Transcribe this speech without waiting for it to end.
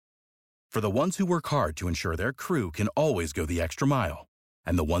For the ones who work hard to ensure their crew can always go the extra mile,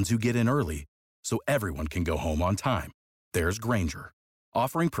 and the ones who get in early so everyone can go home on time, there's Grainger,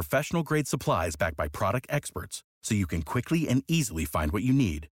 offering professional-grade supplies backed by product experts so you can quickly and easily find what you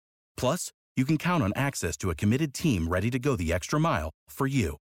need. Plus, you can count on access to a committed team ready to go the extra mile for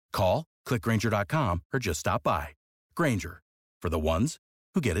you. Call, click Grainger.com, or just stop by. Grainger, for the ones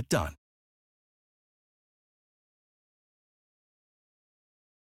who get it done.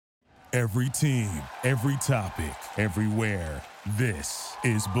 Every team, every topic, everywhere. This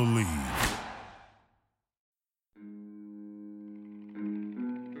is Believe.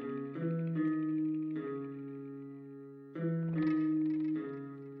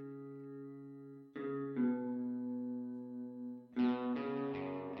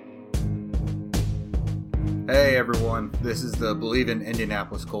 Hey everyone, this is the Believe in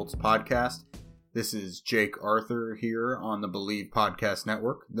Indianapolis Colts podcast. This is Jake Arthur here on the Believe Podcast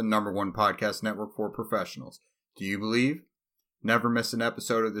Network, the #1 podcast network for professionals. Do you believe? Never miss an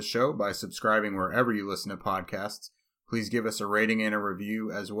episode of the show by subscribing wherever you listen to podcasts. Please give us a rating and a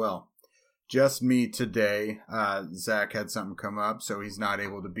review as well. Just me today. Zach had something come up, so he's not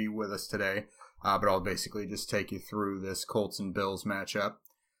able to be with us today. But I'll basically just take you through this Colts and Bills matchup.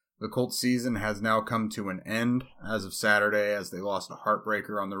 The Colts season has now come to an end as of Saturday, as they lost a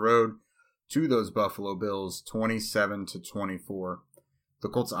heartbreaker on the road to those Buffalo Bills, 27-24. The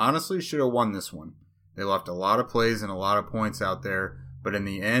Colts honestly should have won this one. They left a lot of plays and a lot of points out there, but in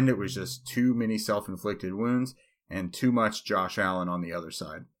the end it was just too many self-inflicted wounds and too much Josh Allen on the other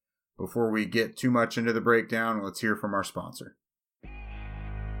side. Before we get too much into the breakdown, let's hear from our sponsor.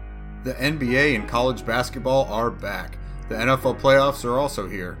 The NBA and college basketball are back. The NFL playoffs are also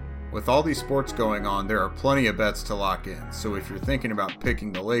here. With all these sports going on, there are plenty of bets to lock in. So if you're thinking about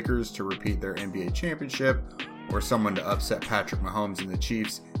picking the Lakers to repeat their NBA championship or someone to upset Patrick Mahomes and the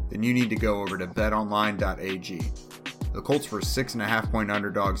Chiefs, then you need to go over to betonline.ag. The Colts were 6.5-point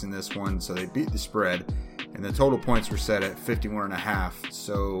underdogs in this one, so they beat the spread, and the total points were set at 51.5,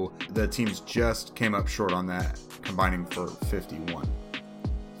 so the teams just came up short on that, combining for 51.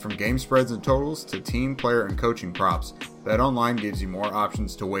 From game spreads and totals to team, player, and coaching props, BetOnline gives you more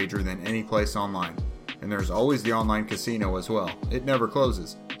options to wager than any place online. And there's always the online casino as well. It never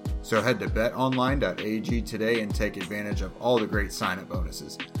closes. So head to betonline.ag today and take advantage of all the great sign-up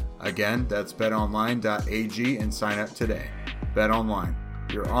bonuses. Again, that's betonline.ag and sign up today. BetOnline,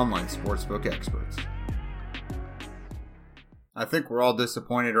 your online sportsbook experts. I think we're all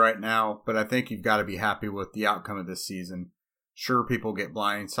disappointed right now, but I think you've got to be happy with the outcome of this season. Sure, people get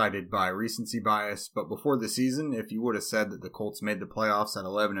blindsided by recency bias, but before the season, if you would have said that the Colts made the playoffs at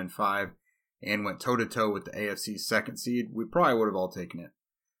 11-5 and went toe-to-toe with the AFC's second seed, we probably would have all taken it.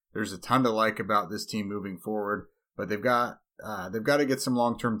 There's a ton to like about this team moving forward, but they've got to get some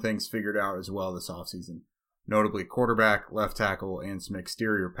long-term things figured out as well this offseason, notably quarterback, left tackle, and some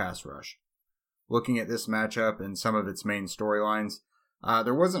exterior pass rush. Looking at this matchup and some of its main storylines,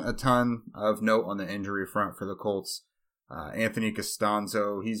 there wasn't a ton of note on the injury front for the Colts. Anthony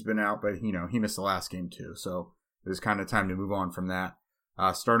Costanzo, he's been out, but he missed the last game too, so it was kind of time to move on from that.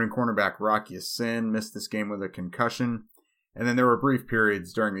 Starting cornerback Rocky Sin missed this game with a concussion, and then there were brief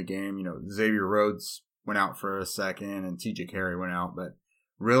periods during the game. Xavier Rhodes went out for a second, and TJ Carey went out, but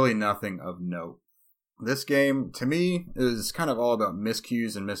really nothing of note. This game, to me, is kind of all about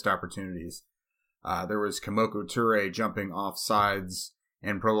miscues and missed opportunities. There was Kemoko Toure jumping off sides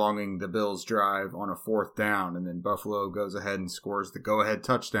and prolonging the Bills' drive on a 4th down, and then Buffalo goes ahead and scores the go-ahead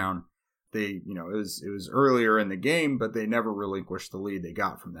touchdown. It was earlier in the game, but they never relinquished the lead they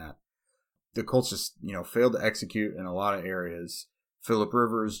got from that. The Colts just, failed to execute in a lot of areas. Phillip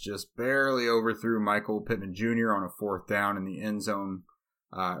Rivers just barely overthrew Michael Pittman Jr. on a 4th down in the end zone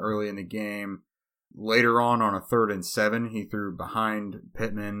early in the game. Later on a 3rd and 7, he threw behind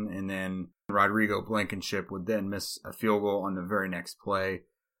Pittman, and then Rodrigo Blankenship would then miss a field goal on the very next play.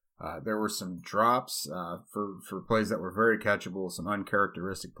 There were some drops for plays that were very catchable, some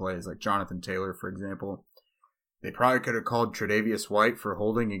uncharacteristic plays like Jonathan Taylor, for example. They probably could have called Tre'Davious White for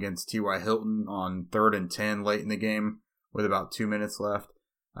holding against T.Y. Hilton on 3rd and 10 late in the game with about 2 minutes left.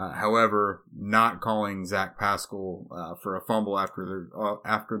 However, not calling Zach Pascal for a fumble after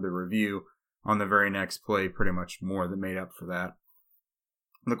the review on the very next play pretty much more than made up for that.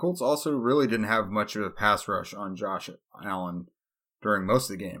 The Colts also really didn't have much of a pass rush on Josh Allen during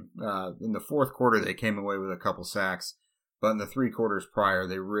most of the game. In the 4th quarter, they came away with a couple sacks, but in the 3 quarters prior,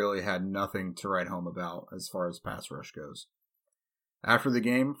 they really had nothing to write home about as far as pass rush goes. After the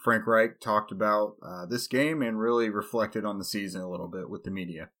game, Frank Reich talked about this game and really reflected on the season a little bit with the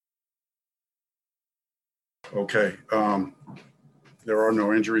media. Okay. There are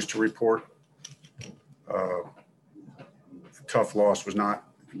no injuries to report. Tough loss. Was not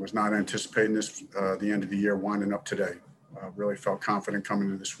anticipating this the end of the year winding up today. Really felt confident coming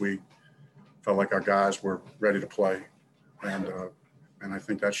into this week. Felt like our guys were ready to play, and I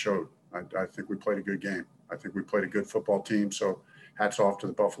think that showed. I think we played a good game. I think we played a good football team. So hats off to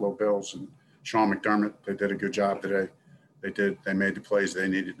the Buffalo Bills and Sean McDermott. They did a good job today. They made the plays they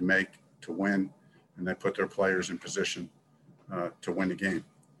needed to make to win, and they put their players in position to win the game.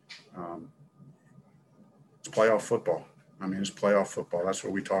 It's playoff football. I mean, it's playoff football. That's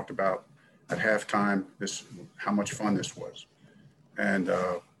what we talked about at halftime, how much fun this was. And,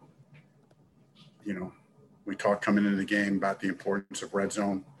 we talked coming into the game about the importance of red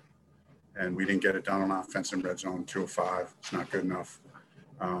zone, and we didn't get it done on offense in red zone, 2 of 5. It's not good enough.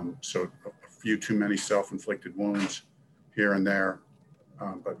 So a few too many self-inflicted wounds here and there.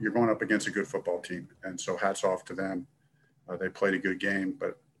 But you're going up against a good football team. And so hats off to them. They played a good game. But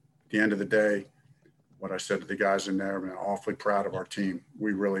at the end of the day, what I said to the guys in there, I'm awfully proud of our team.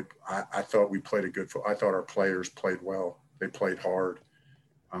 I thought we played a good I thought our players played well. They played hard.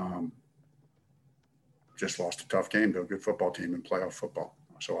 Just lost a tough game to a good football team in playoff football.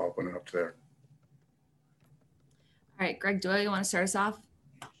 So I'll open it up to there. All right, Greg Doyle, you want to start us off?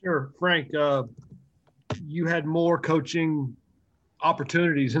 Sure. Frank, you had more coaching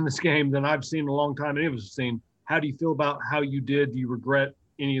opportunities in this game than I've seen in a long time. Any of us have seen. How do you feel about how you did? Do you regret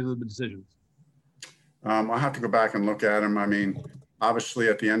any of the decisions? I'll have to go back and look at them. I mean, obviously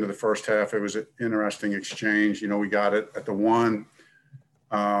at the end of the first half, it was an interesting exchange. We got it at the 1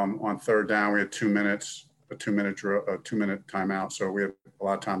 on third down. We had 2 minutes, a 2-minute timeout. So we had a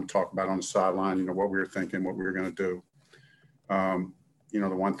lot of time to talk about on the sideline, what we were thinking, what we were going to do.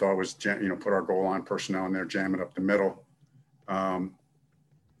 The one thought was, put our goal line personnel in there, jam it up the middle.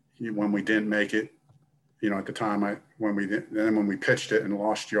 When we didn't make it, at the time, when we pitched it and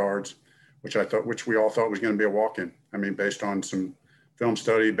lost yards, which we all thought was going to be a walk-in. I mean, based on some film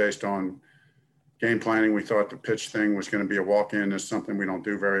study, based on game planning, we thought the pitch thing was going to be a walk-in. It's something we don't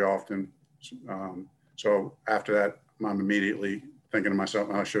do very often. So after that, I'm immediately thinking to myself,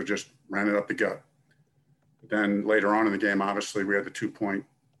 I should have just ran it up the gut. Then later on in the game, obviously, we had the 2-point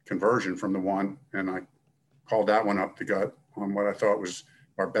conversion from the 1, and I called that one up the gut on what I thought was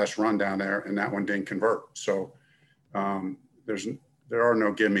our best run down there, and that one didn't convert. So there are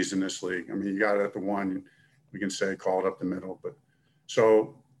no gimmies in this league. I mean, you got it at the 1, we can say call it up the middle. But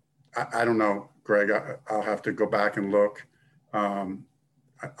so I don't know, Greg. I'll have to go back and look. I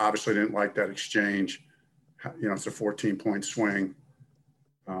obviously didn't like that exchange. It's a 14-point swing.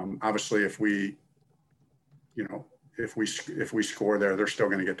 Obviously, if we score there, they're still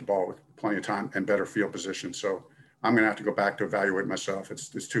going to get the ball with plenty of time and better field position. So I'm going to have to go back to evaluate myself.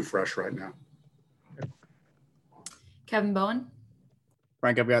 It's too fresh right now. Kevin Bowen.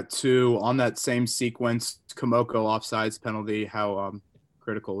 Frank, I've got 2 on that same sequence. Komoko offsides penalty. How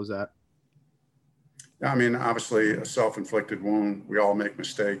critical was that? I mean, obviously a self-inflicted wound. We all make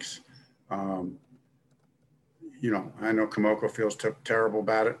mistakes. I know Komoko feels terrible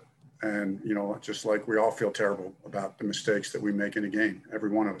about it. And, just like we all feel terrible about the mistakes that we make in a game, every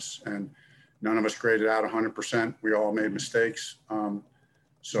one of us. And none of us graded out 100%. We all made mistakes.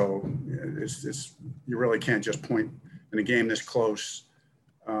 So it's you really can't just point in a game this close.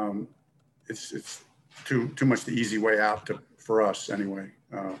 It's too much the easy way out for us anyway,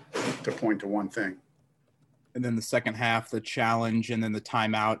 to point to one thing. And then the second half, the challenge, and then the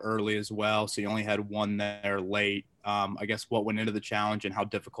timeout early as well. So you only had 1 there late. I guess what went into the challenge and how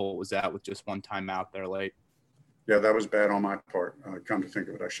difficult was that with just 1 timeout there late? Yeah, that was bad on my part. Come to think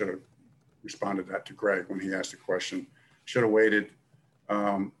of it, I should have responded that to Greg when he asked the question. Should have waited.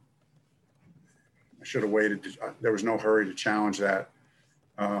 I should have waited. There was no hurry to challenge that.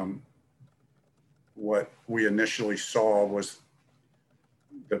 What we initially saw was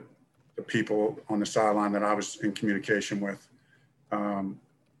the people on the sideline that I was in communication with.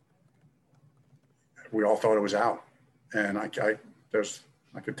 We all thought it was out, and I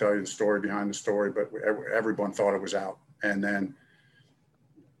could tell you the story behind the story, but everyone thought it was out. And then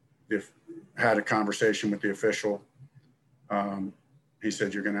had a conversation with the official. He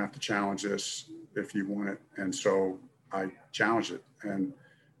said, "You're going to have to challenge this if you want it." And so I challenged it, and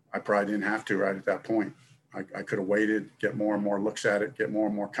I probably didn't have to right at that point. I could have waited, get more and more looks at it, get more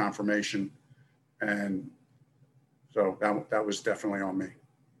and more confirmation. And so that was definitely on me.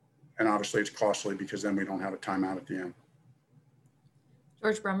 And obviously it's costly because then we don't have a timeout at the end.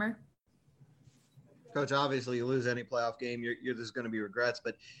 George Brummer. Coach, obviously you lose any playoff game, there's going to be regrets,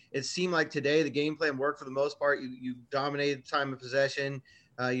 but it seemed like today the game plan worked for the most part. You dominated time of possession.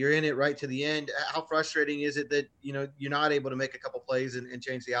 You're in it right to the end. How frustrating is it that, you're not able to make a couple plays and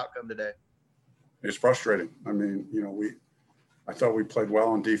change the outcome today? It's frustrating. I mean, I thought we played well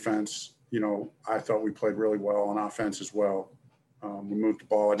on defense. I thought we played really well on offense as well. We moved the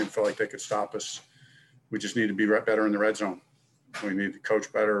ball. I didn't feel like they could stop us. We just need to be better in the red zone. We need to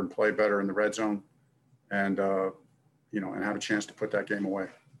coach better and play better in the red zone, and and have a chance to put that game away.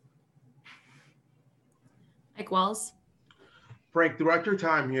 Mike Wells. Frank, throughout your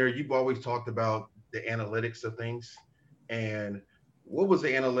time here, you've always talked about the analytics of things. And what was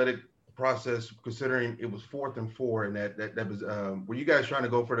the analytic process, considering it was 4th and 4, and that was were you guys trying to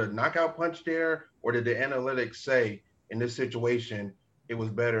go for the knockout punch there, or did the analytics say in this situation it was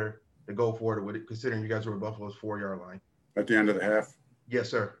better to go for it with it, considering you guys were at Buffalo's 4-yard line? At the end of the half? Yes,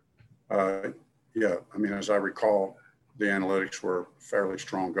 sir. Yeah, I mean, as I recall, the analytics were fairly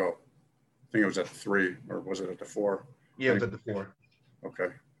strong go. I think it was at the 3, or was it at the 4? Yeah, it was at the 4. Okay.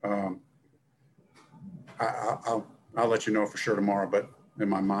 I'll let you know for sure tomorrow, but in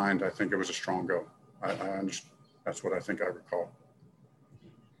my mind, I think it was a strong go. I understand. That's what I think I recall.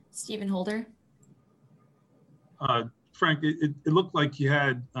 Stephen Holder. Frank, it looked like you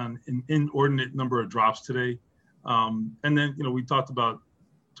had an inordinate number of drops today. And then, we talked about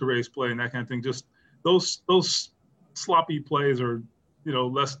Teray's play and that kind of thing. Just those sloppy plays or,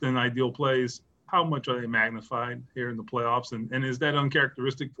 less than ideal plays, how much are they magnified here in the playoffs? And is that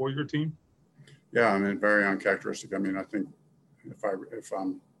uncharacteristic for your team? Yeah, I mean, very uncharacteristic. I mean, I think if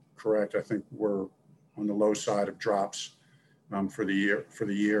I'm correct, I think we're on the low side of drops for the year.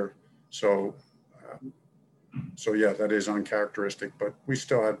 So yeah, that is uncharacteristic, but we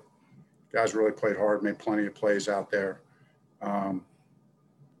still had guys really played hard, made plenty of plays out there.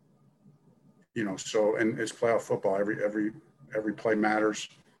 So, and it's playoff football. Every play matters.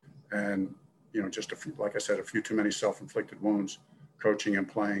 And, just like I said, a few too many self-inflicted wounds, coaching and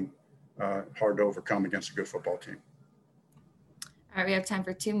playing hard to overcome against a good football team. All right, we have time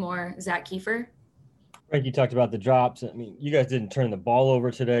for 2 more. Zach Kiefer. Frank, you talked about the drops. I mean, you guys didn't turn the ball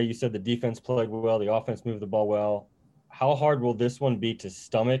over today. You said the defense played well, the offense moved the ball well. How hard will this one be to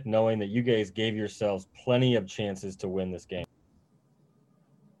stomach, knowing that you guys gave yourselves plenty of chances to win this game?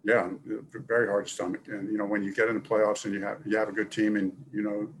 Yeah, very hard to stomach. And when you get in the playoffs and you have a good team, and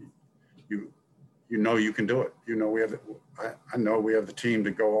you can do it. I know we have the team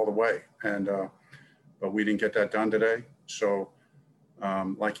to go all the way, and but we didn't get that done today. So,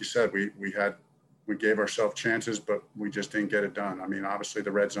 like you said, we gave ourselves chances, but we just didn't get it done. I mean, obviously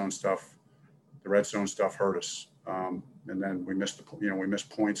the red zone stuff hurt us, and then we missed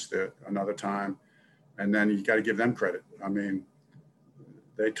points another time, and then you got to give them credit. I mean,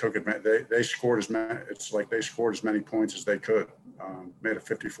 they took it. They scored as many. It's like they scored as many points as they could. Made a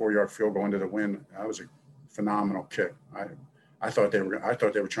 54-yard field goal into the wind. That was a phenomenal kick. I thought they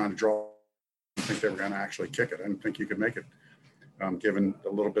were trying to draw. I didn't think they were going to actually kick it. I didn't think you could make it, given a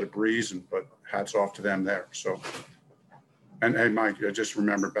little bit of breeze. But hats off to them there. So, and hey, Mike, I just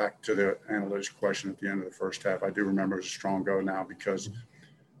remember back to the analytics question at the end of the first half. I do remember it was a strong go now, because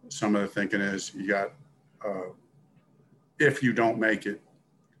some of the thinking is you got if you don't make it,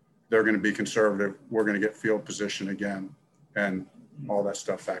 they're going to be conservative. We're going to get field position again, and all that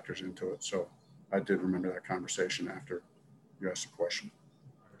stuff factors into it. So I did remember that conversation after you asked the question.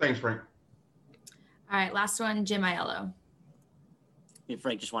 Thanks, Frank. All right, last one, Jim Aiello. Hey,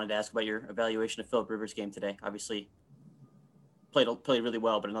 Frank, just wanted to ask about your evaluation of Philip Rivers' game today. Obviously, played really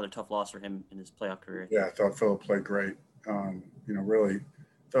well, but another tough loss for him in his playoff career. Yeah, I thought Philip played great. Really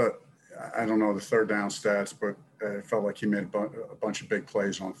thought, I don't know the third down stats, but it felt like he made a bunch of big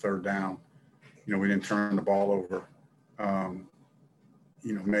plays on third down. We didn't turn the ball over.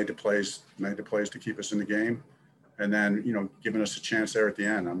 Made the plays to keep us in the game, and then giving us a chance there at the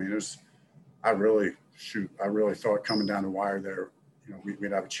end. I mean, I really thought coming down the wire there,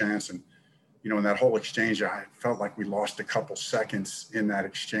 we'd have a chance. And in that whole exchange, I felt like we lost a couple seconds in that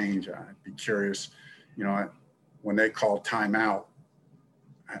exchange. I'd be curious, when they called timeout,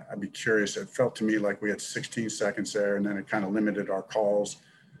 I'd be curious. It felt to me like we had 16 seconds there, and then it kind of limited our calls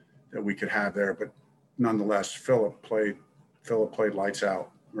that we could have there. But nonetheless, Philip played lights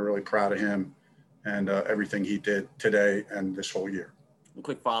out. We're really proud of him and everything he did today and this whole year. A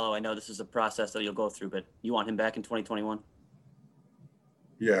quick follow. I know this is a process that you'll go through, but you want him back in 2021?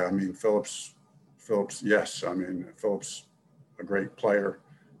 Yeah, I mean, Phillips, yes. I mean, Phillips, a great player.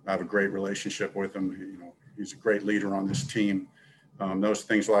 I have a great relationship with him. He's a great leader on this team. Those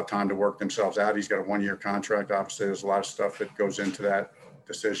things will have time to work themselves out. He's got a 1-year contract. Obviously, there's a lot of stuff that goes into that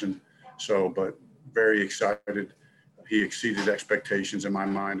decision. So, but very excited. He exceeded expectations in my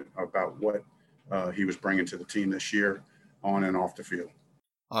mind about what he was bringing to the team this year on and off the field.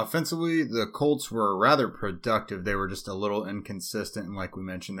 Offensively, the Colts were rather productive. They were just a little inconsistent, and like we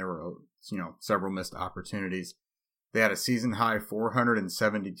mentioned, there were several missed opportunities. They had a season-high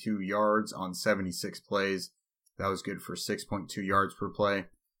 472 yards on 76 plays. That was good for 6.2 yards per play.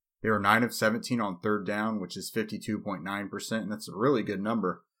 They were 9 of 17 on third down, which is 52.9%, and that's a really good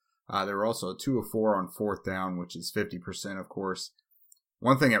number. They were also 2 of 4 on fourth down, which is 50%, of course.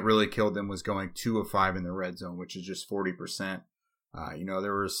 One thing that really killed them was going 2 of 5 in the red zone, which is just 40%.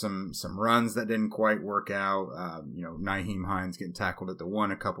 There were some runs that didn't quite work out. Nyheim Hines getting tackled at the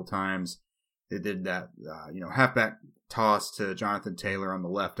 1 a couple times. They did that, halfback toss to Jonathan Taylor on the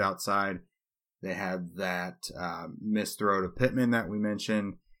left outside. They had that missed throw to Pittman that we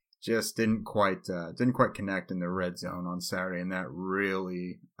mentioned. Just didn't quite connect in the red zone on Saturday, and that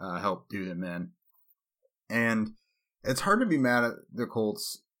really helped do them in. And it's hard to be mad at the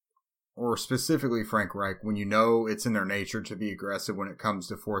Colts, or specifically Frank Reich, when you know it's in their nature to be aggressive when it comes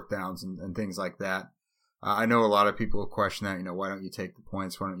to fourth downs and things like that. I know a lot of people question that, why don't you take the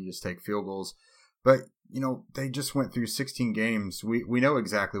points? Why don't you just take field goals? But, they just went through 16 games. We know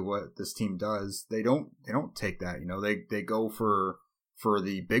exactly what this team does. They don't take that, they go for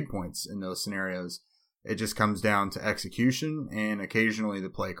the big points in those scenarios. It just comes down to execution and occasionally the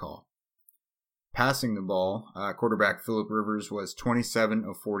play call. Passing the ball, quarterback Phillip Rivers was 27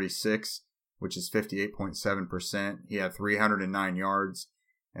 of 46, which is 58.7%. He had 309 yards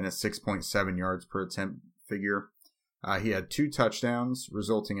and a 6.7 yards per attempt figure. He had 2 touchdowns,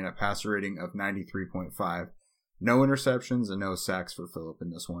 resulting in a passer rating of 93.5. No interceptions and no sacks for Phillip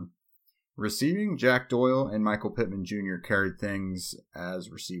in this one. Receiving, Jack Doyle and Michael Pittman Jr. carried things as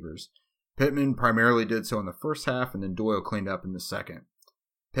receivers. Pittman primarily did so in the first half, and then Doyle cleaned up in the second.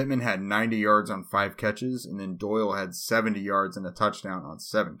 Pittman had 90 yards on 5 catches, and then Doyle had 70 yards and a touchdown on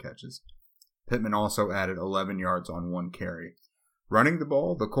 7 catches. Pittman also added 11 yards on 1 carry. Running the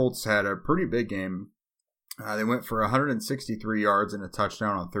ball, the Colts had a pretty big game. They went for 163 yards and a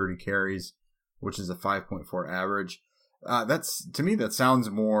touchdown on 30 carries, which is a 5.4 average. To me, that sounds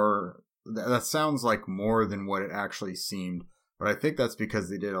like more than what it actually seemed. But I think that's because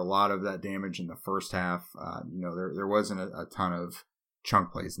they did a lot of that damage in the first half. There wasn't a ton of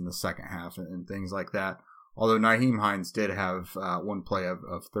chunk plays in the second half and things like that. Although Nyheim Hines did have one play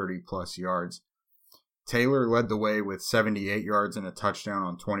of 30-plus yards. Taylor led the way with 78 yards and a touchdown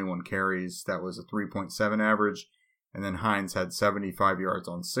on 21 carries. That was a 3.7 average. And then Hines had 75 yards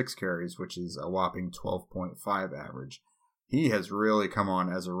on 6 carries, which is a whopping 12.5 average. He has really come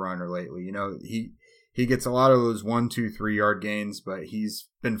on as a runner lately. He gets a lot of those 1, 2, 3 yard gains, but he's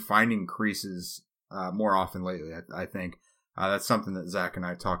been finding creases more often lately, I think. That's something that Zach and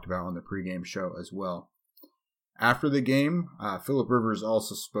I talked about on the pregame show as well. After the game, Phillip Rivers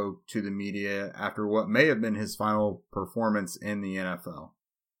also spoke to the media after what may have been his final performance in the NFL.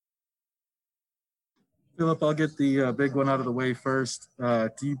 Phillip, I'll get the big one out of the way first.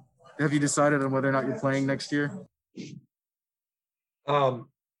 Have you decided on whether or not you're playing next year? No,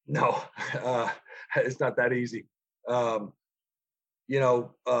 it's not that easy. I don't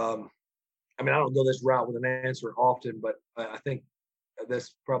go this route with an answer often, but I think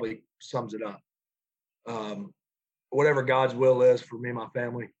this probably sums it up. Whatever God's will is for me and my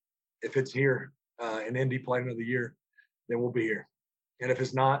family, if it's here in Indy playing of the year, then we'll be here. And if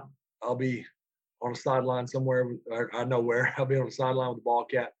it's not, I'll be on a sideline somewhere. I know where. I'll be on the sideline with the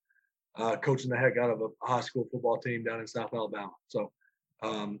Ballcat, coaching the heck out of a high school football team down in South Alabama. So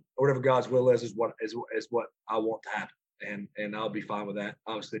whatever God's will is what I want to happen, and I'll be fine with that.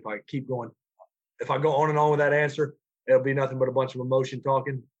 Obviously, if I go on and on with that answer, it'll be nothing but a bunch of emotion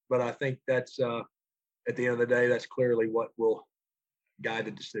talking. But I think that's at the end of the day, that's clearly what will guide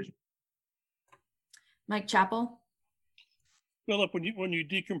the decision. Mike Chappell. Phillip, when you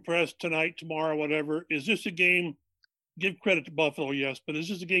decompress tonight, tomorrow, whatever, is this a game? Give credit to Buffalo, yes, but is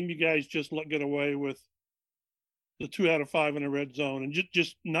this a game you guys just let get away with the 2 out of 5 in the red zone and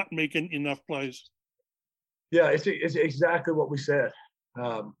just not making enough plays? Yeah, it's exactly what we said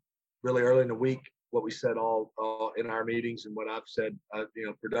really early in the week. What we said all in our meetings and what I've said,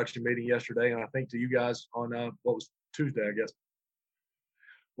 production meeting yesterday, and I think to you guys on what was Tuesday, I guess,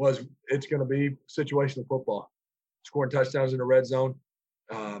 was it's going to be situational football, scoring touchdowns in the red zone,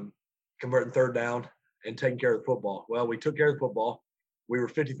 converting third down, and taking care of the football. Well, we took care of the football. We were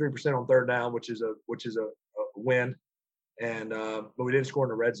 53% on third down, which is a win, and but we didn't score in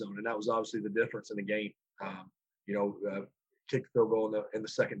the red zone, and that was obviously the difference in the game. Kicked the field goal in the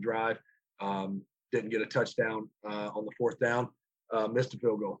second drive. Didn't get a touchdown on the fourth down, missed a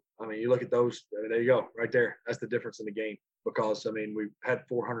field goal. I mean, you look at those, there you go, right there. That's the difference in the game because, we had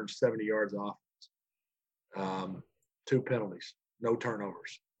 470 yards off, 2 penalties. no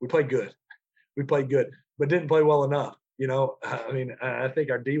turnovers. We played good. We played good, but didn't play well enough. You know, I mean, I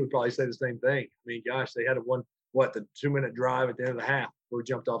think our D would probably say the same thing. I mean, gosh, they had the 2-minute drive at the end of the half where we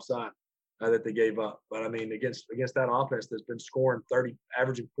jumped offside that they gave up. But I mean, against that offense that's been scoring 30,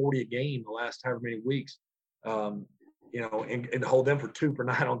 averaging 40 a game the last however many weeks, you know, and to hold them for 2 for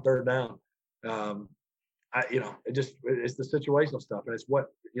 9 on third down. It's the situational stuff. And it's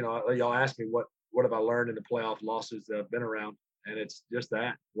what, you know, y'all asked me what have I learned in the playoff losses that I've been around? And it's just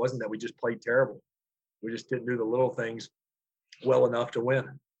that. It wasn't that we just played terrible. We just didn't do the little things well enough to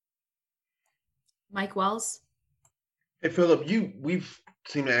win. Mike Wells. Hey, Philip, we've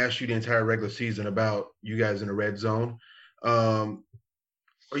seemed to ask you the entire regular season about you guys in the red zone. Are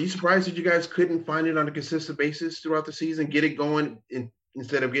you surprised that you guys couldn't find it on a consistent basis throughout the season, get it going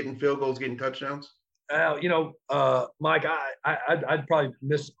instead of getting field goals, getting touchdowns? Mike, I'd probably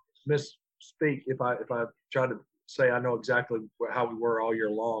misspeak if I tried to say I know exactly how we were all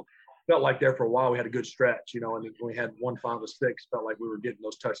year long. Felt like there for a while we had a good stretch, you know, and when we had 1 5 of 6, felt like we were getting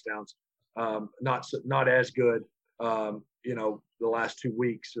those touchdowns. Not as good, you know, the last 2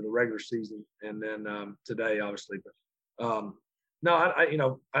 weeks of the regular season, and then today, obviously. But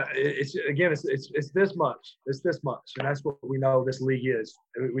it's this much. It's this much, and that's what we know this league is.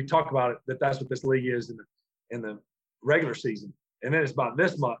 We talk about it that's what this league is in the regular season, and then it's about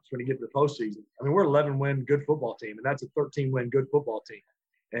this much when you get to the postseason. I mean, we're 11-win good football team, and that's a 13-win good football team.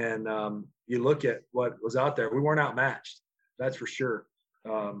 And you look at what was out there, we weren't outmatched. That's for sure.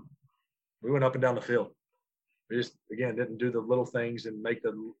 We went up and down the field. We just, again, didn't do the little things and make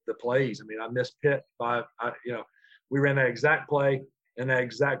the plays. I mean, I missed Pitt we ran that exact play and that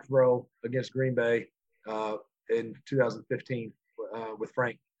exact throw against Green Bay in 2015 with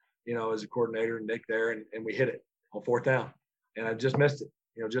Frank, you know, as a coordinator, and Nick there, and we hit it on 4th down. And I just missed it.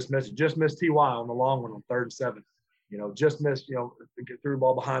 You know, just missed T.Y. on the long one on 3rd and 7. You know, just missed, you know, threw the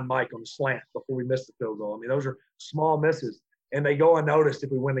ball behind Mike on the slant before we missed the field goal. I mean, those are small misses, and they go unnoticed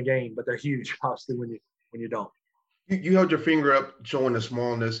if we win the game, but they're huge, obviously, when you don't. You held your finger up showing the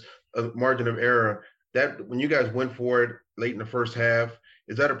smallness of margin of error. That when you guys went for it late in the first half,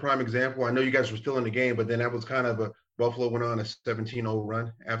 is that a prime example? I know you guys were still in the game, but then that was kind of a Buffalo went on a 17-0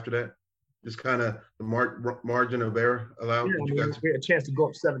 run after that. Just kind of the margin of error allowed. Yeah, we had a chance to go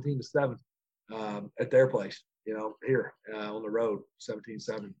up 17-7 at their place. You know, here on the road,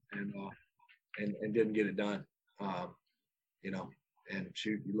 17-7, and didn't get it done. You know, and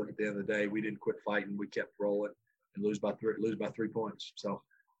shoot, you look at the end of the day, we didn't quit fighting. We kept rolling and lose by 3 points. So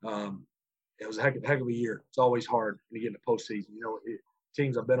it was a heck of a year. It's always hard when you get in the postseason. You know,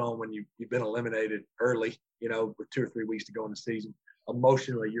 teams I've been on when you've been eliminated early, you know, with 2 or 3 weeks to go in the season,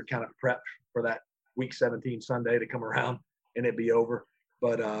 emotionally you're kind of prepped for that week 17 Sunday to come around and it be over.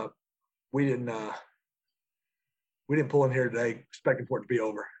 But we didn't pull in here today expecting for it to be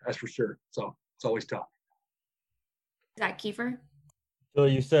over. That's for sure. So it's always tough. Zach Kiefer. So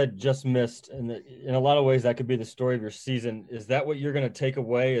you said just missed, and in a lot of ways that could be the story of your season. Is that what you're going to take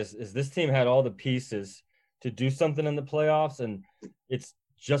away? Is this team had all the pieces to do something in the playoffs, and it's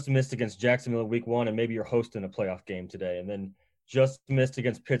just missed against Jacksonville in week 1, and maybe you're hosting a playoff game today, and then just missed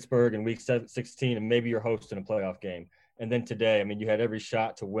against Pittsburgh in week 16, and maybe you're hosting a playoff game. And then today, I mean, you had every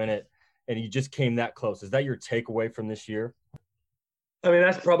shot to win it, and you just came that close. Is that your takeaway from this year? I mean,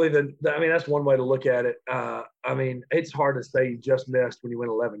 that's probably that's one way to look at it. I mean, it's hard to say you just missed when you win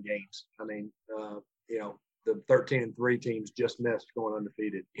 11 games. I mean, you know, the 13-3 teams just missed going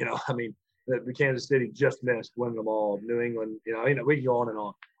undefeated. You know, I mean, the Kansas City just missed winning them all. New England, you know, we can go on and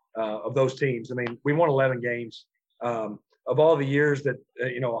on of those teams. I mean, we won 11 games. Of all the years that,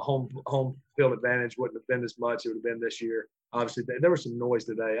 you know, a home field advantage wouldn't have been as much, it would have been this year. Obviously, there was some noise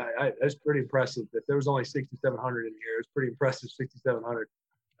today. It's pretty impressive that there was only 6,700 in here. It's pretty impressive, 6,700.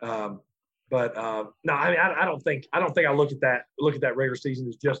 No, I mean, I don't think I look at that regular season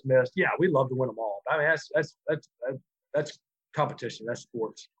as just missed. Yeah, we love to win them all. I mean, that's competition. That's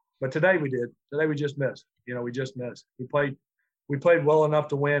sports. But today we did. Today we just missed. You know, we just missed. We played well enough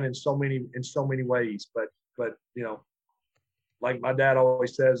to win in so many ways. But you know, like my dad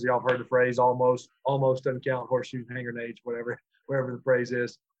always says, y'all have heard the phrase, almost doesn't count, horseshoes, hand grenades, whatever the phrase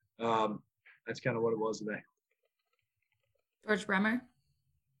is. That's kind of what it was today. George Bremer.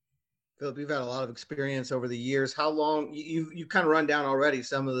 Philip, you've had a lot of experience over the years. How long you kind of run down already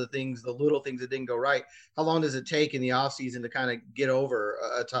some of the things, the little things that didn't go right. How long does it take in the off season to kind of get over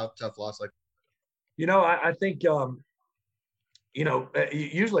a tough loss like? You know, I think you know,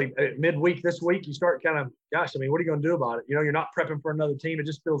 usually midweek this week, you start kind of, gosh, I mean, what are you going to do about it? You know, you're not prepping for another team. It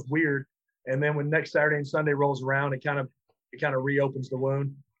just feels weird. And then when next Saturday and Sunday rolls around, it kind of reopens the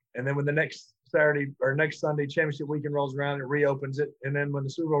wound. And then when the next Saturday or next Sunday, championship weekend rolls around, it reopens it. And then when the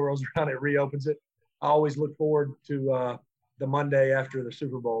Super Bowl rolls around, it reopens it. I always look forward to the Monday after the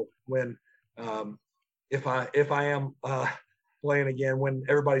Super Bowl when if I am playing again, when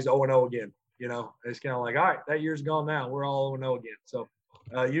everybody's 0-0 again. You know, it's kind of like, all right, that year's gone now. We're all 0-0 again. So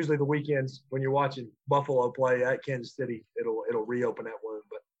usually the weekends when you're watching Buffalo play at Kansas City, it'll reopen that wound.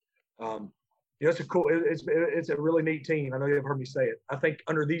 But you know, it's a really neat team. I know you've heard me say it. I think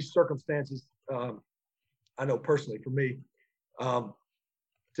under these circumstances, I know personally for me,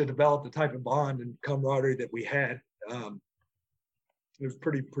 to develop the type of bond and camaraderie that we had, it was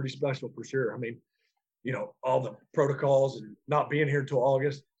pretty special for sure. I mean, you know, all the protocols and not being here until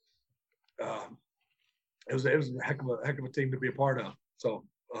August. It was a heck of a team to be a part of. So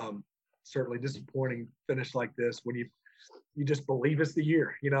certainly disappointing finish like this when you just believe it's the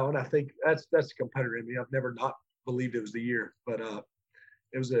year, you know. And I think that's the competitor in me. I've never not believed it was the year, but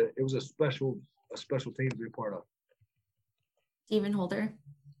it was a special team to be a part of. Stephen Holder.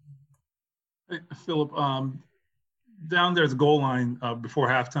 Hey, Philip, down there at the goal line before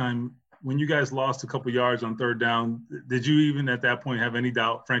halftime, when you guys lost a couple yards on third down, did you even at that point have any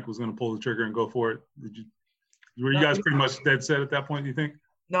doubt Frank was going to pull the trigger and go for it? Were you guys pretty much dead set at that point, do you think?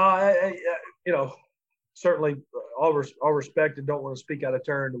 No, I you know, certainly all respect and don't want to speak out of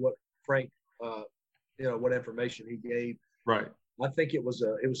turn to what Frank, you know, what information he gave. Right. I think it was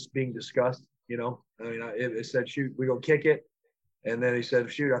being discussed, you know. I mean, it said, shoot, we're going to kick it. And then he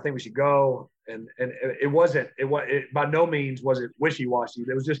said, shoot, I think we should go. And it by no means was it wishy-washy.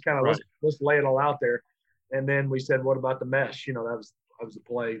 It was just kind of, right, let's lay it all out there. And then we said, what about the mesh? You know, that was the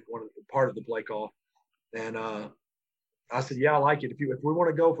play, part of the play call. And I said, yeah, I like it. If we want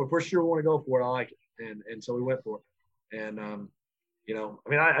to go for, if we're sure we want to go for it, I like it. And so we went for it. And you know, I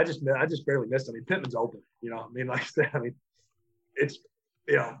mean, I just barely missed. I mean, Pittman's open. You know, I mean, like I said, I mean, it's,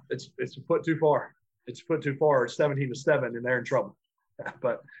 you know, it's a foot too far. It's a foot too far. It's 17-7, and they're in trouble.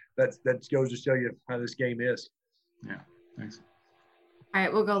 But that goes to show you how this game is. Yeah. Thanks. All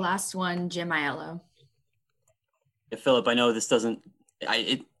right, we'll go last one, Jim Aiello. Yeah, Philip, I know this doesn't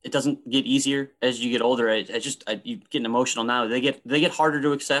get easier as you get older. You getting emotional now. They get harder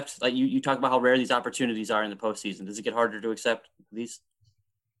to accept. Like you talk about how rare these opportunities are in the postseason. Does it get harder to accept these?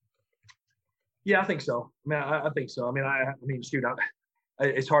 Yeah, I think so. I mean, I think so. I mean, shoot,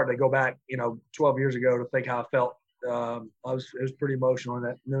 it's hard to go back, you know, 12 years ago to think how I felt. It was pretty emotional in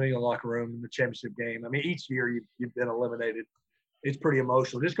that New England locker room in the championship game. I mean, each year you've been eliminated. It's pretty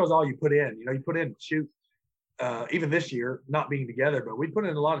emotional just because all you put in, you know, you put in, shoot, even this year, not being together, but we put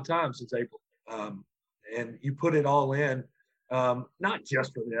in a lot of time since April. And you put it all in, not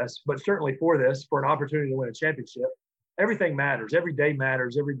just for this, but certainly for this, for an opportunity to win a championship. Everything matters. Every day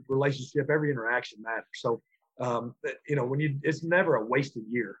matters. Every relationship, every interaction matters. So, you know, it's never a wasted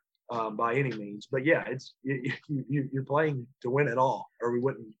year by any means. But yeah, you're playing to win it all, or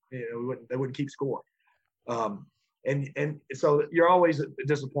they wouldn't keep score. And so you're always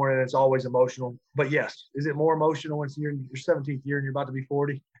disappointed. It's always emotional. But yes, is it more emotional when you're in your 17th year and you're about to be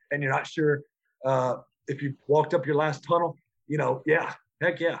 40 and you're not sure if you walked up your last tunnel? You know, yeah,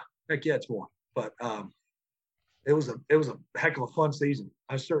 heck yeah, it's more. But it was a heck of a fun season.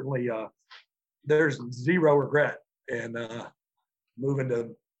 I certainly there's zero regret in moving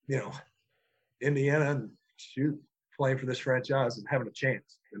to, you know, Indiana and playing for this franchise and having a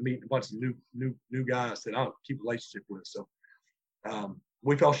chance and meeting a bunch of new guys that I'll keep a relationship with. So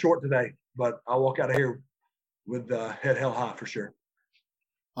we fell short today, but I'll walk out of here with head held high for sure.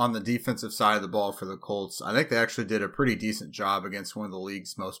 On the defensive side of the ball for the Colts, I think they actually did a pretty decent job against one of the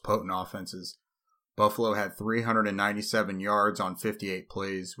league's most potent offenses. Buffalo had 397 yards on 58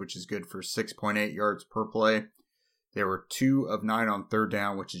 plays, which is good for 6.8 yards per play. They were 2 of 9 on third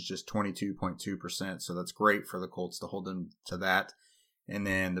down, which is just 22.2%. So that's great for the Colts to hold them to that. And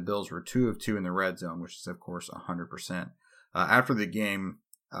then the Bills were 2 of 2 in the red zone, which is, of course, 100%. After the game,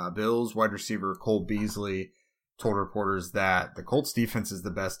 Bills wide receiver Cole Beasley told reporters that the Colts defense is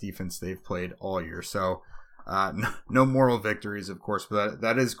the best defense they've played all year. So no moral victories, of course, but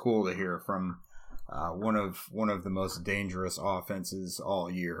that is cool to hear from one of the most dangerous offenses all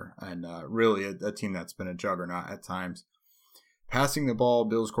year, and really a team that's been a juggernaut at times. Passing the ball,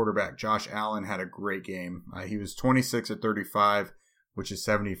 Bills quarterback Josh Allen had a great game. He was 26 of 35, which is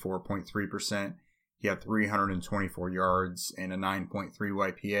 74.3%. He had 324 yards and a 9.3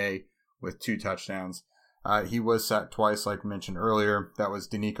 YPA with 2 touchdowns. He was sacked twice, like mentioned earlier. That was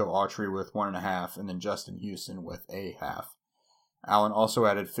Danico Autry with 1.5, and then Justin Houston with a half. Allen also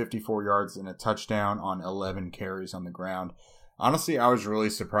added 54 yards and a touchdown on 11 carries on the ground. Honestly, I was really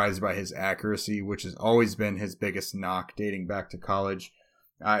surprised by his accuracy, which has always been his biggest knock dating back to college.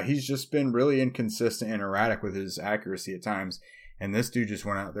 He's just been really inconsistent and erratic with his accuracy at times. And this dude just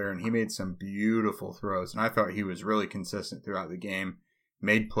went out there and he made some beautiful throws. And I thought he was really consistent throughout the game.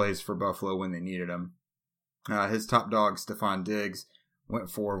 Made plays for Buffalo when they needed him. His top dog, Stephon Diggs, went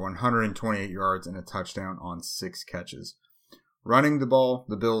for 128 yards and a touchdown on 6 catches. Running the ball,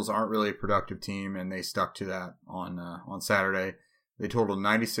 the Bills aren't really a productive team, and they stuck to that on Saturday. They totaled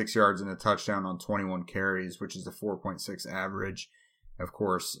 96 yards and a touchdown on 21 carries, which is a 4.6 average. Of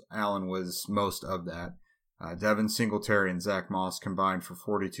course, Allen was most of that. Devin Singletary and Zach Moss combined for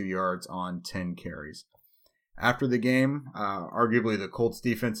 42 yards on 10 carries. After the game, arguably the Colts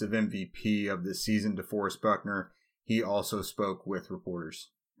defensive MVP of the season, DeForest Buckner, he also spoke with reporters.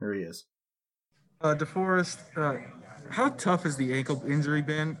 Here he is. DeForest, how tough has the ankle injury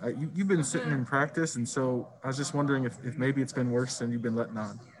been? You've been sitting in practice, and so I was just wondering if maybe it's been worse than you've been letting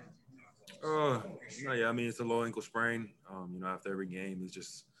on. No, yeah, I mean, it's a low ankle sprain. After every game, it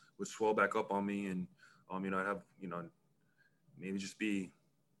just would swell back up on me, and I'd have, maybe just be.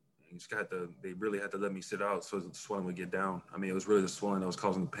 They really had to let me sit out so the swelling would get down. I mean, it was really the swelling that was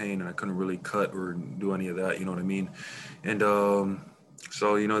causing the pain, and I couldn't really cut or do any of that, you know what I mean? And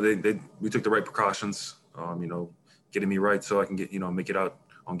so, we took the right precautions, getting me right so I can get, make it out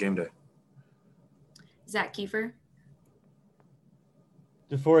on game day. Zach Kiefer.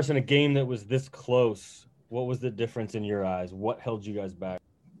 DeForest, in a game that was this close, what was the difference in your eyes? What held you guys back?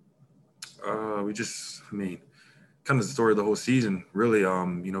 Kind of the story of the whole season, really,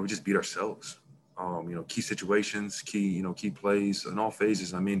 we just beat ourselves. Key situations, key plays in all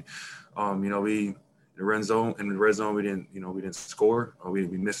phases. In the red zone, we didn't score. We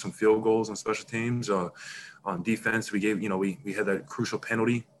missed some field goals on special teams. On defense, we had that crucial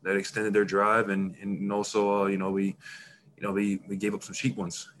penalty that extended their drive, and also, we gave up some cheap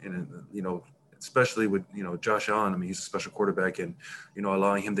ones, and especially with Josh Allen. He's a special quarterback, and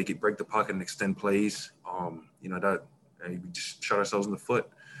allowing him to break the pocket and extend plays. We just shot ourselves in the foot.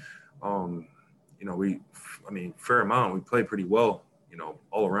 Fair amount. We played pretty well,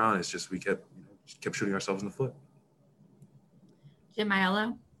 all around. It's just we kept shooting ourselves in the foot. Jim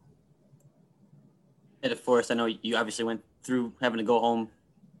Aiello. At DeForest, I know you obviously went through having to go home,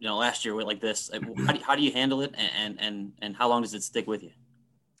 last year with like this. How do you handle it, and how long does it stick with you?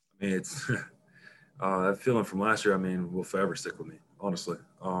 It's that feeling from last year. Will forever stick with me, honestly.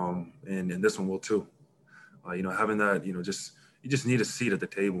 And this one will too. Having that, you just need a seat at the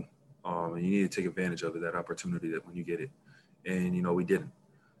table, and you need to take advantage of it, that opportunity that when you get it, and we didn't.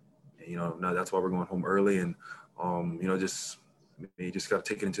 And, now that's why we're going home early, and you just got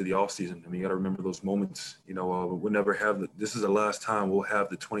to take it into the off season. You got to remember those moments. We'll never have this is the last time we'll have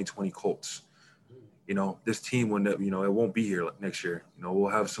the 2020 Colts. This team it won't be here next year. We'll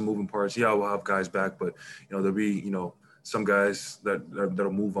have some moving parts. Yeah, we'll have guys back, but there'll be some guys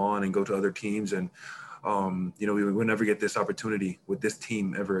that'll move on and go to other teams, and we will never get this opportunity with this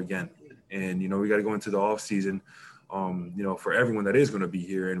team ever again. And we got to go into the off season, for everyone that is going to be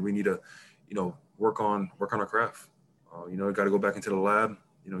here, and we need to work on our craft. Got to go back into the lab,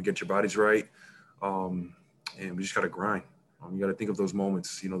 get your bodies right, and we just got to grind. You got to think of those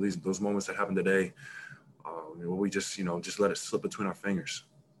moments, those moments that happened today. We just let it slip between our fingers.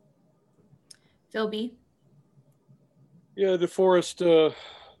 Phil B. Yeah, DeForest,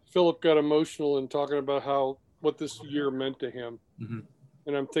 Philip got emotional in talking about what this year meant to him. Mm-hmm.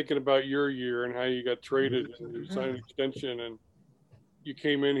 And I'm thinking about your year and how you got traded and you signed an extension, and you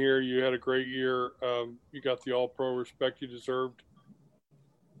came in here, you had a great year. You got the all-pro respect you deserved.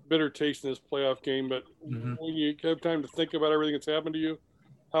 Bitter taste in this playoff game, but when you have time to think about everything that's happened to you,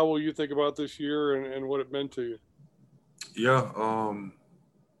 how will you think about this year and what it meant to you? Yeah,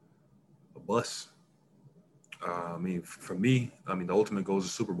 a bust. For me, the ultimate goal is a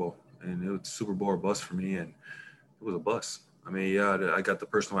Super Bowl, and it was Super Bowl or bust for me, and it was a bust. I got the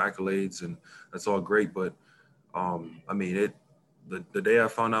personal accolades, and that's all great, but the day I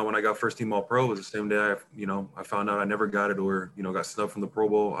found out when I got first team All Pro was the same day I found out I never got it or got snubbed from the Pro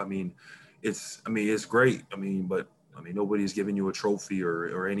Bowl. It's great. But nobody's giving you a trophy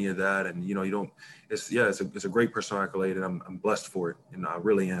or any of that, and you don't. It's a great personal accolade, and I'm blessed for it, and I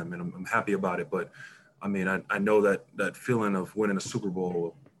really am, and I'm happy about it. But I know that feeling of winning a Super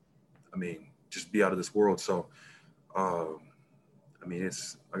Bowl, just be out of this world. So, I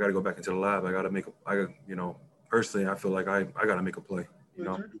got to go back into the lab. Personally, I feel like I got to make a play.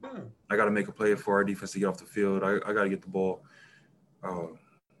 I got to make a play for our defense to get off the field. I got to get the ball. I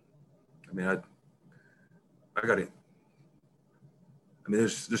got it.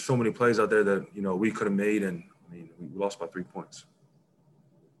 There's so many plays out there that we could have made, and we lost by 3 points.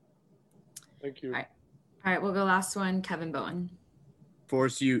 Thank you. All right, we'll go last one. Kevin Bowen.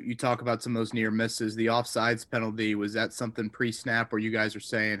 Forrest, you talk about some of those near misses. The offsides penalty, was that something pre-snap where you guys are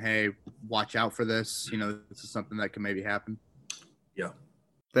saying, hey, watch out for this? You know, this is something that can maybe happen? Yeah.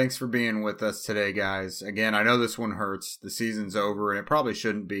 Thanks for being with us today, guys. Again, I know this one hurts. The season's over, and it probably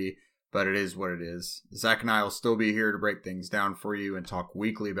shouldn't be, but it is what it is. Zach and I will still be here to break things down for you and talk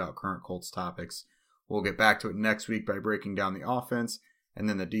weekly about current Colts topics. We'll get back to it next week by breaking down the offense and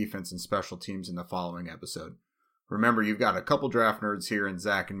then the defense and special teams in the following episode. Remember, you've got a couple draft nerds here in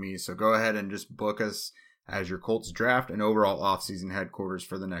Zach and me, so go ahead and just book us as your Colts draft and overall offseason headquarters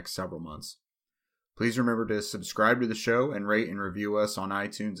for the next several months. Please remember to subscribe to the show and rate and review us on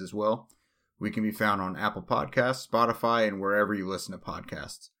iTunes as well. We can be found on Apple Podcasts, Spotify, and wherever you listen to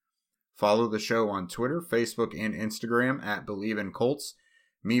podcasts. Follow the show on Twitter, Facebook, and Instagram at Believe in Colts.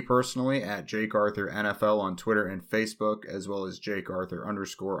 Me personally at Jake Arthur NFL on Twitter and Facebook, as well as Jake Arthur _ on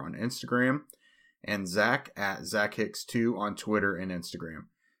Instagram. And Zach at Zach Hicks 2 on Twitter and Instagram.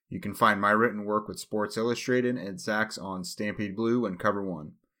 You can find my written work with Sports Illustrated and Zach's on Stampede Blue and Cover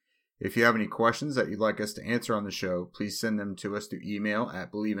One. If you have any questions that you'd like us to answer on the show, please send them to us through email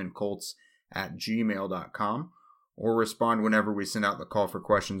at believeincolts@gmail.com or respond whenever we send out the call for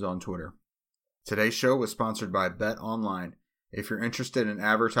questions on Twitter. Today's show was sponsored by Bet Online. If you're interested in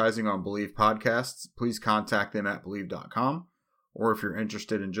advertising on Believe podcasts, please contact them at believe.com. Or if you're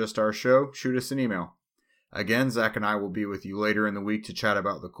interested in just our show, shoot us an email. Again, Zach and I will be with you later in the week to chat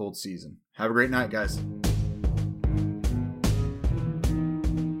about the Colts season. Have a great night, guys.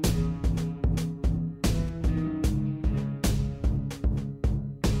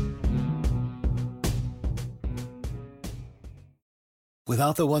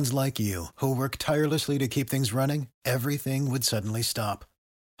 Without the ones like you, who work tirelessly to keep things running, everything would suddenly stop.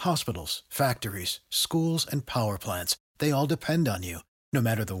 Hospitals, factories, schools, and power plants, they all depend on you. No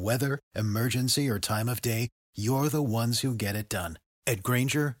matter the weather, emergency, or time of day, you're the ones who get it done. At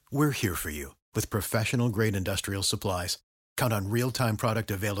Grainger, we're here for you with professional-grade industrial supplies. Count on real-time product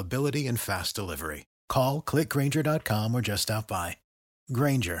availability and fast delivery. Call, click Grainger.com, or just stop by.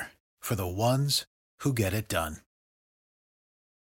 Grainger, for the ones who get it done.